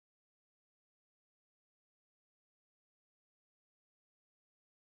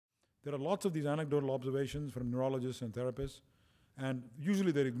There are lots of these anecdotal observations from neurologists and therapists, and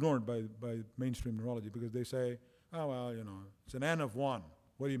usually they're ignored by mainstream neurology because they say, oh, well, you know, it's an N of 1.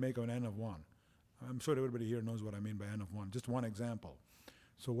 What do you make of an N of 1? I'm sure everybody here knows what I mean by N of 1, just one example.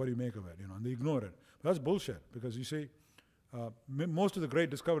 So what do you make of it? You know, and they ignore it. But that's bullshit, because you see, most of the great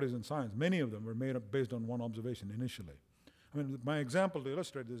discoveries in science, many of them were made up based on one observation initially. I mean, my example to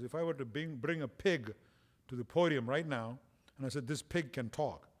illustrate this, if I were to bring a pig to the podium right now, and I said, this pig can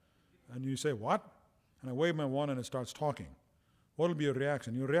talk, and you say, what? And I wave my wand and it starts talking. What will be your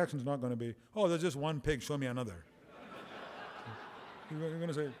reaction? Your reaction is not going to be, oh, there's just one pig, show me another. You're going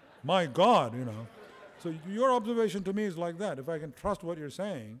to say, my God, you know. So your observation to me is like that. If I can trust what you're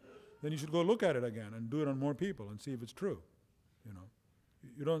saying, then you should go look at it again and do it on more people and see if it's true. You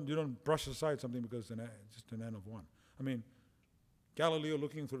know, you don't brush aside something because it's just an N of 1. I mean, Galileo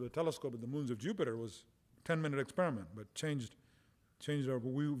looking through the telescope at the moons of Jupiter was a 10-minute experiment, but changed our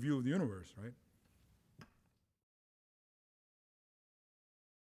view of the universe, right?